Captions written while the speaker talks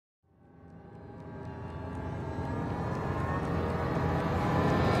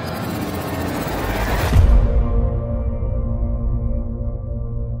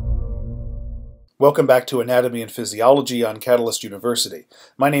Welcome back to Anatomy and Physiology on Catalyst University.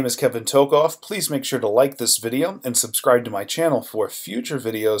 My name is Kevin Tokoph. Please make sure to like this video and subscribe to my channel for future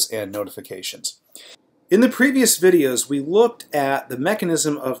videos and notifications. In the previous videos, we looked at the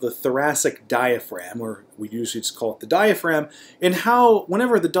mechanism of the thoracic diaphragm, or we usually just call it the diaphragm, and how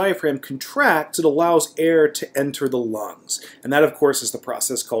whenever the diaphragm contracts, it allows air to enter the lungs. And that, of course, is the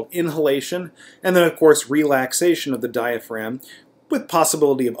process called inhalation, and then, of course, relaxation of the diaphragm, with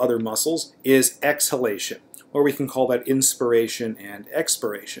possibility of other muscles, is exhalation, or we can call that inspiration and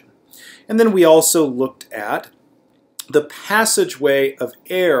expiration. And then we also looked at the passageway of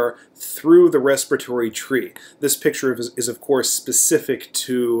air through the respiratory tree. This picture is of course specific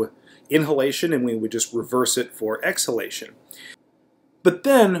to inhalation, and we would just reverse it for exhalation. But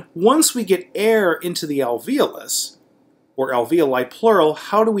then, once we get air into the alveolus, or alveoli plural,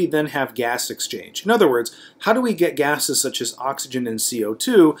 how do we then have gas exchange? In other words, how do we get gases such as oxygen and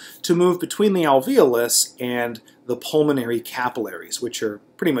CO2 to move between the alveolus and the pulmonary capillaries, which are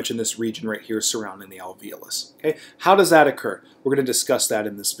pretty much in this region right here surrounding the alveolus? Okay? How does that occur? We're going to discuss that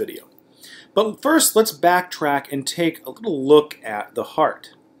in this video. But first, let's backtrack and take a little look at the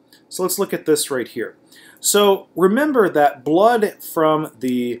heart. So let's look at this right here. So remember that blood from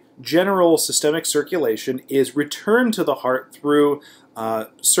the general systemic circulation is returned to the heart through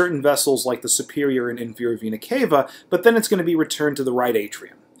certain vessels like the superior and inferior vena cava, but then it's going to be returned to the right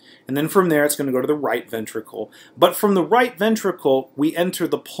atrium. And then from there it's going to go to the right ventricle. But from the right ventricle we enter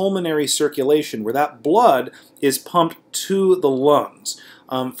the pulmonary circulation, where that blood is pumped to the lungs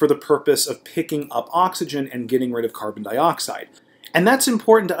for the purpose of picking up oxygen and getting rid of carbon dioxide. And that's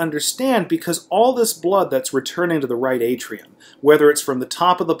important to understand because all this blood that's returning to the right atrium, whether it's from the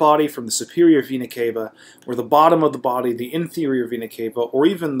top of the body, from the superior vena cava, or the bottom of the body, the inferior vena cava, or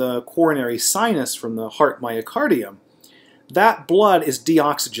even the coronary sinus from the heart myocardium, that blood is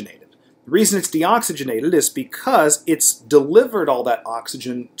deoxygenated. The reason it's deoxygenated is because it's delivered all that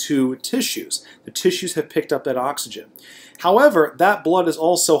oxygen to tissues. The tissues have picked up that oxygen. However, that blood is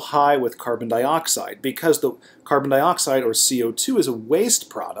also high with carbon dioxide because the carbon dioxide, or CO2, is a waste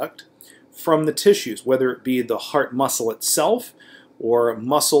product from the tissues, whether it be the heart muscle itself or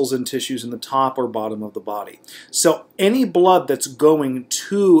muscles and tissues in the top or bottom of the body. So any blood that's going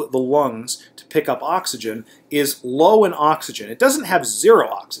to the lungs to pick up oxygen is low in oxygen. It doesn't have zero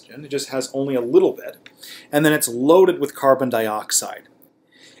oxygen, it just has only a little bit, and then it's loaded with carbon dioxide.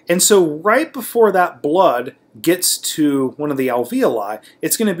 And so right before that blood gets to one of the alveoli,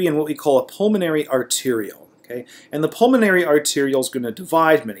 it's going to be in what we call a pulmonary arteriole. Okay? And the pulmonary arteriole is going to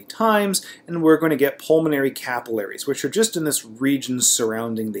divide many times, and we're going to get pulmonary capillaries, which are just in this region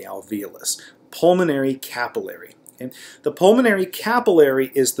surrounding the alveolus. Pulmonary capillary. Okay? The pulmonary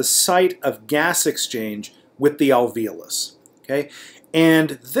capillary is the site of gas exchange with the alveolus. Okay?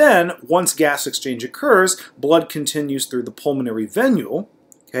 And then, once gas exchange occurs, blood continues through the pulmonary venule,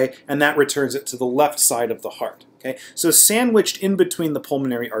 okay, and that returns it to the left side of the heart. Okay? So sandwiched in between the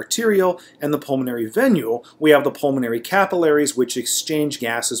pulmonary arteriole and the pulmonary venule, we have the pulmonary capillaries, which exchange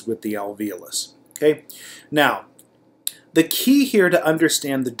gases with the alveolus. Okay? Now, the key here to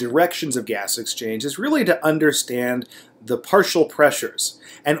understand the directions of gas exchange is really to understand the partial pressures,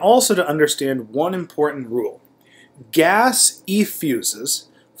 and also to understand one important rule. Gas effuses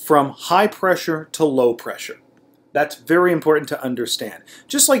from high pressure to low pressure. That's very important to understand.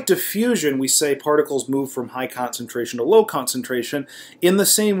 Just like diffusion, we say particles move from high concentration to low concentration. In the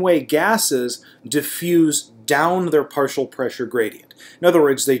same way, gases diffuse down their partial pressure gradient. In other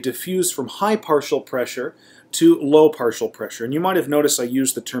words, they diffuse from high partial pressure to low partial pressure. And you might have noticed I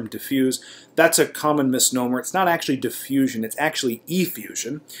used the term diffuse. That's a common misnomer. It's not actually diffusion, it's actually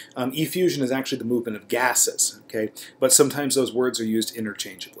effusion. Effusion is actually the movement of gases, okay? But sometimes those words are used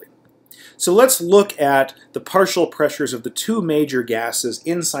interchangeably. So let's look at the partial pressures of the two major gases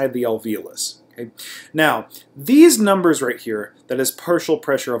inside the alveolus. Okay? Now, these numbers right here, that is partial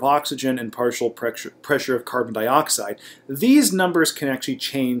pressure of oxygen and partial pressure of carbon dioxide, these numbers can actually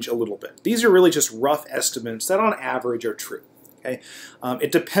change a little bit. These are really just rough estimates that on average are true. Okay?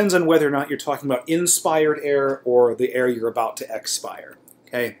 It depends on whether or not you're talking about inspired air or the air you're about to expire.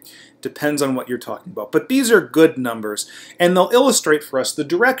 Okay? Depends on what you're talking about. But these are good numbers, and they'll illustrate for us the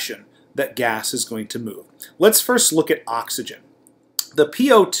direction that gas is going to move. Let's first look at oxygen. The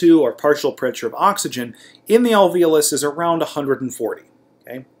PO2, or partial pressure of oxygen, in the alveolus is around 140.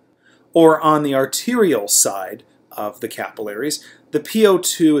 Okay? Or on the arterial side of the capillaries, the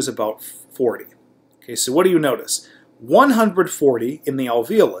PO2 is about 40. Okay, so what do you notice? 140 in the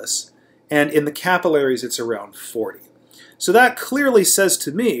alveolus, and in the capillaries it's around 40. So that clearly says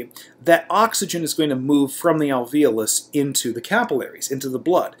to me that oxygen is going to move from the alveolus into the capillaries, into the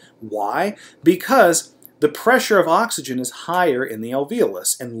blood. Why? Because the pressure of oxygen is higher in the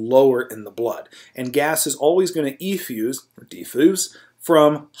alveolus and lower in the blood. And gas is always going to effuse, or diffuse,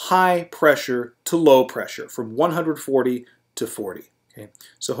 from high pressure to low pressure, from 140 to 40. Okay?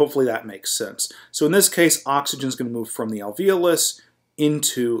 So hopefully that makes sense. So in this case, oxygen is going to move from the alveolus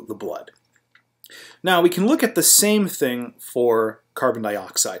into the blood. Now we can look at the same thing for carbon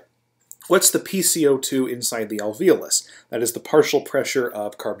dioxide. What's the PCO2 inside the alveolus? That is the partial pressure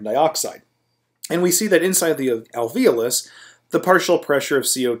of carbon dioxide. And we see that inside the alveolus, the partial pressure of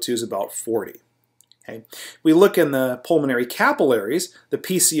CO2 is about 40. Okay. We look in the pulmonary capillaries, the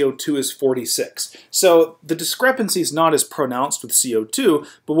PCO2 is 46. So the discrepancy is not as pronounced with CO2,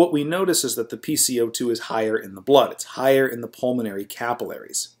 but what we notice is that the PCO2 is higher in the blood. It's higher in the pulmonary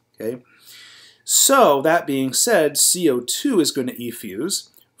capillaries. Okay. So that being said, CO2 is going to effuse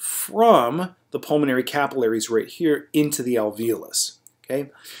from the pulmonary capillaries right here into the alveolus. Okay?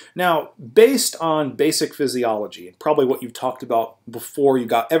 Now, based on basic physiology, and probably what you've talked about before you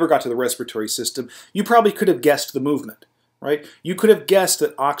ever got to the respiratory system, you probably could have guessed the movement, right? You could have guessed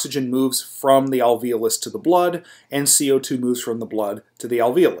that oxygen moves from the alveolus to the blood, and CO2 moves from the blood to the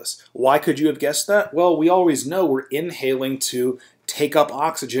alveolus. Why could you have guessed that? Well, we always know we're inhaling to take up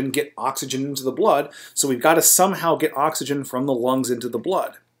oxygen, get oxygen into the blood, so we've got to somehow get oxygen from the lungs into the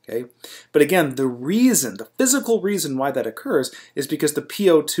blood. Okay? But again, the physical reason why that occurs is because the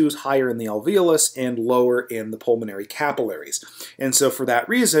PO2 is higher in the alveolus and lower in the pulmonary capillaries. And so for that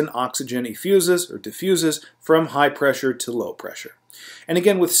reason, oxygen effuses or diffuses from high pressure to low pressure. And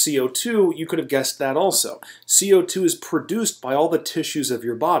again, with CO2, you could have guessed that also. CO2 is produced by all the tissues of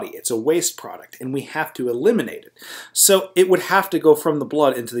your body. It's a waste product, and we have to eliminate it. So it would have to go from the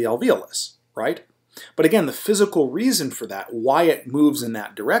blood into the alveolus, right? But again, the physical reason for that, why it moves in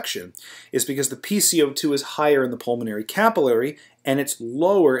that direction, is because the PCO2 is higher in the pulmonary capillary and it's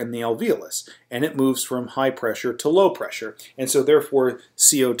lower in the alveolus. And it moves from high pressure to low pressure. And so therefore,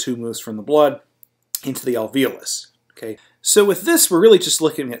 CO2 moves from the blood into the alveolus. Okay. So with this, we're really just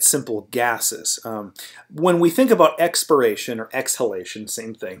looking at simple gases. When we think about expiration or exhalation,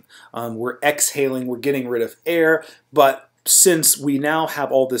 same thing. We're exhaling, we're getting rid of air, but since we now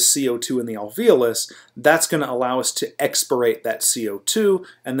have all this CO2 in the alveolus, that's going to allow us to expirate that CO2,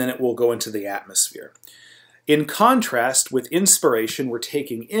 and then it will go into the atmosphere. In contrast, with inspiration, we're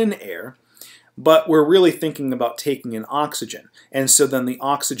taking in air, but we're really thinking about taking in oxygen. And so then the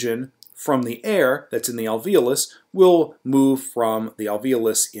oxygen from the air that's in the alveolus will move from the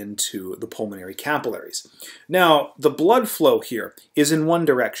alveolus into the pulmonary capillaries. Now, the blood flow here is in one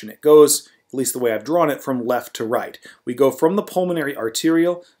direction. It goes, at least the way I've drawn it, from left to right. We go from the pulmonary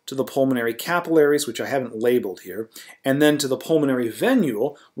arteriole to the pulmonary capillaries, which I haven't labeled here, and then to the pulmonary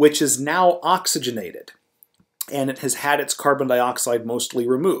venule, which is now oxygenated, and it has had its carbon dioxide mostly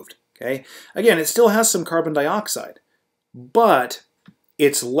removed. Okay? Again, it still has some carbon dioxide, but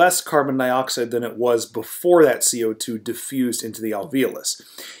it's less carbon dioxide than it was before that CO2 diffused into the alveolus.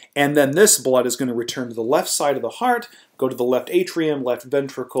 And then this blood is going to return to the left side of the heart, go to the left atrium, left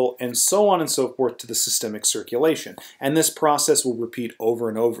ventricle, and so on and so forth to the systemic circulation. And this process will repeat over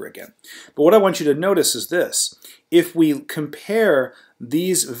and over again. But what I want you to notice is this. If we compare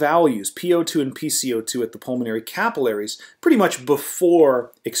these values, PO2 and PCO2 at the pulmonary capillaries, pretty much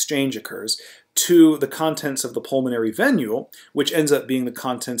before exchange occurs, to the contents of the pulmonary venule, which ends up being the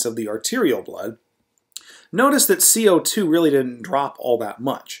contents of the arterial blood, notice that CO2 really didn't drop all that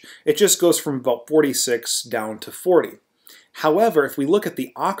much. It just goes from about 46 down to 40. However, if we look at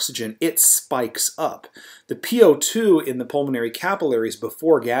the oxygen, it spikes up. The PO2 in the pulmonary capillaries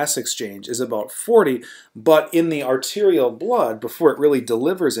before gas exchange is about 40, but in the arterial blood, before it really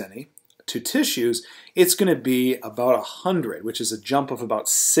delivers any to tissues, it's going to be about 100, which is a jump of about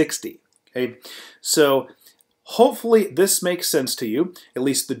 60. Okay? So hopefully this makes sense to you, at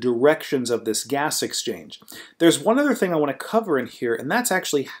least the directions of this gas exchange. There's one other thing I want to cover in here, and that's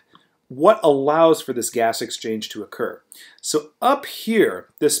actually what allows for this gas exchange to occur. So up here,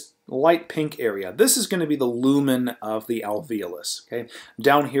 this light pink area, this is going to be the lumen of the alveolus. Okay?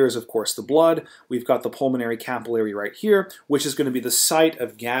 Down here is, of course, the blood. We've got the pulmonary capillary right here, which is going to be the site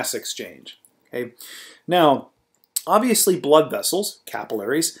of gas exchange. Okay? Now, obviously, blood vessels,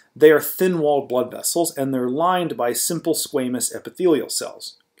 capillaries, they are thin-walled blood vessels, and they're lined by simple squamous epithelial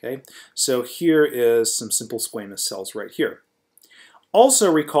cells. Okay? So here is some simple squamous cells right here.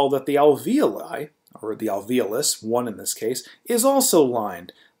 Also recall that the alveoli, or the alveolus, one in this case, is also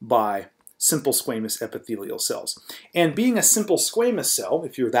lined by simple squamous epithelial cells. And being a simple squamous cell,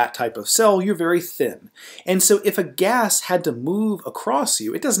 if you're that type of cell, you're very thin. And so if a gas had to move across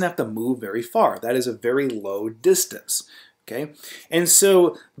you, it doesn't have to move very far. That is a very low distance. Okay? And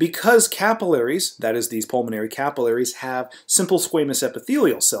so because capillaries, that is these pulmonary capillaries, have simple squamous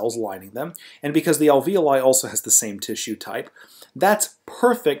epithelial cells lining them, and because the alveoli also has the same tissue type, that's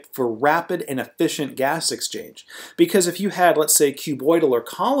perfect for rapid and efficient gas exchange. Because if you had, let's say, cuboidal or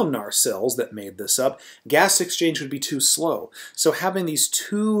columnar cells that made this up, gas exchange would be too slow. So having these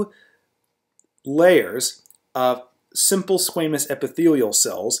two layers of simple squamous epithelial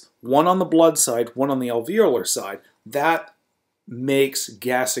cells, one on the blood side, one on the alveolar side, that makes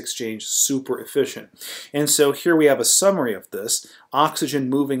gas exchange super efficient. And so here we have a summary of this. Oxygen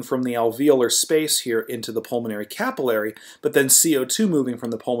moving from the alveolar space here into the pulmonary capillary, but then CO2 moving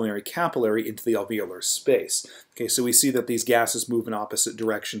from the pulmonary capillary into the alveolar space. Okay, so we see that these gases move in opposite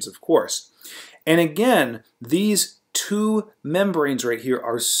directions, of course. And again, these two membranes right here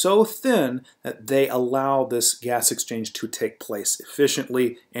are so thin that they allow this gas exchange to take place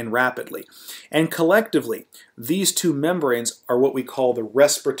efficiently and rapidly. And collectively, these two membranes are what we call the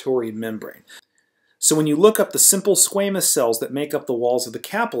respiratory membrane. So when you look up the simple squamous cells that make up the walls of the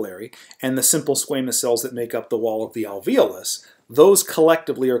capillary and the simple squamous cells that make up the wall of the alveolus, those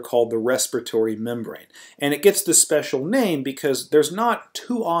collectively are called the respiratory membrane. And it gets this special name because there's not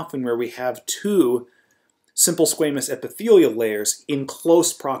too often where we have two simple squamous epithelial layers in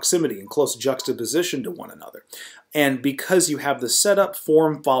close proximity, in close juxtaposition to one another. And because you have the setup,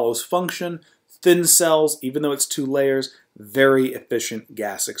 form follows function, thin cells, even though it's two layers, very efficient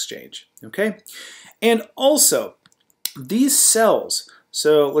gas exchange. Okay? And also, these cells,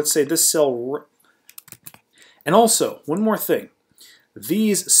 so let's say this cell, and also, one more thing.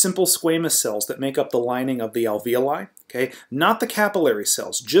 These simple squamous cells that make up the lining of the alveoli, okay, not the capillary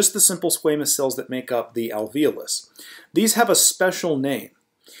cells, just the simple squamous cells that make up the alveolus. These have a special name.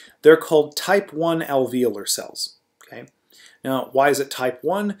 They're called type 1 alveolar cells. Okay? Now, why is it type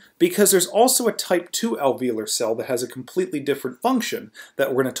 1? Because there's also a type 2 alveolar cell that has a completely different function that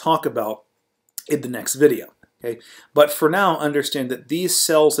we're going to talk about in the next video. Okay? But for now, understand that these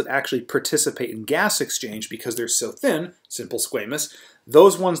cells that actually participate in gas exchange because they're so thin, simple squamous,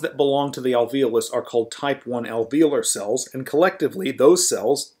 those ones that belong to the alveolus are called type 1 alveolar cells, and collectively those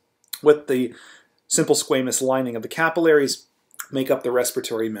cells with the simple squamous lining of the capillaries make up the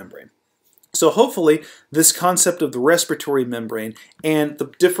respiratory membrane. So hopefully this concept of the respiratory membrane and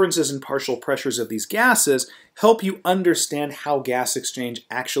the differences in partial pressures of these gases help you understand how gas exchange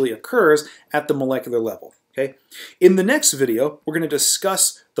actually occurs at the molecular level. Okay? In the next video, we're going to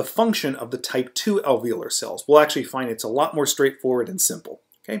discuss the function of the type 2 alveolar cells. We'll actually find it's a lot more straightforward and simple.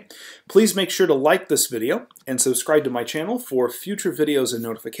 Okay? Please make sure to like this video and subscribe to my channel for future videos and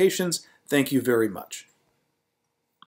notifications. Thank you very much.